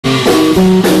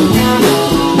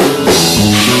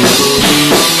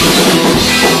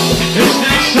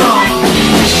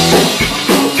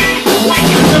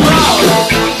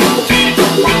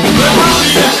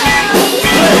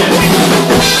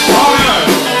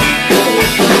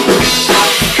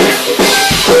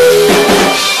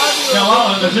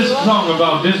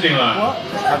About Disneyland. What?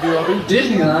 Have you ever been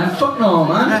Disneyland? Fuck no,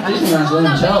 man. Disneyland's lame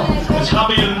as hell. It's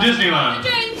happier than Disneyland.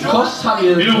 Of course it's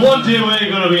happier than You know, one day we're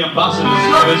going to be ambassadors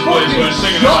for this place we're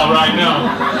singing about right now.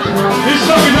 This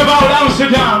song is about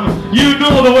Amsterdam. You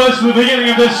know the words at the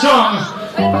beginning of this song.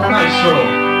 Nice roll.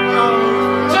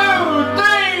 2,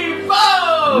 3, 4.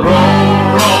 Roll,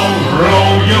 roll,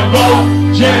 roll your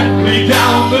boat gently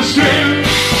down the stream.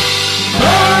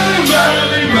 Merrily,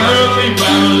 merrily, merrily,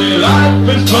 merrily, life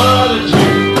is but a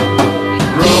dream.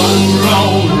 Roll,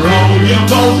 roll, roll your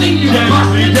boat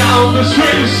gently down the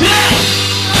stream.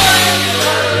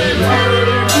 Merrily,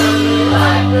 merrily, merrily,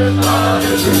 life is but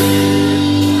a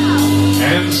dream.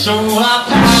 And so I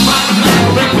pack my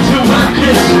back to my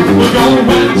kiss. We're going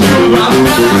to our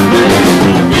place.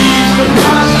 East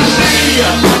across the sea.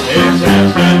 It's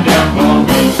Amsterdam for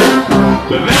me.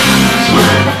 But that's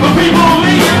when the people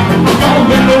leave. We're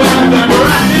going to land and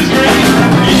grass is green.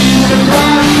 East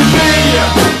across the sea.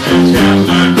 It's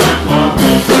Amsterdam for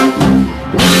me.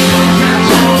 That's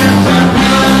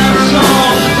that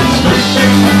song. Space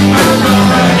station, that's all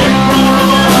that hit from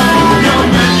above. Your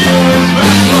menu is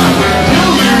best one.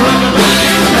 Till we recommend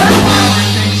it.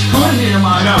 Everything's good here,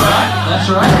 my friend. That's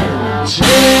right.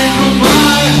 Take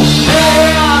my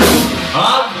hand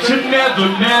up to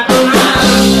Netherlands.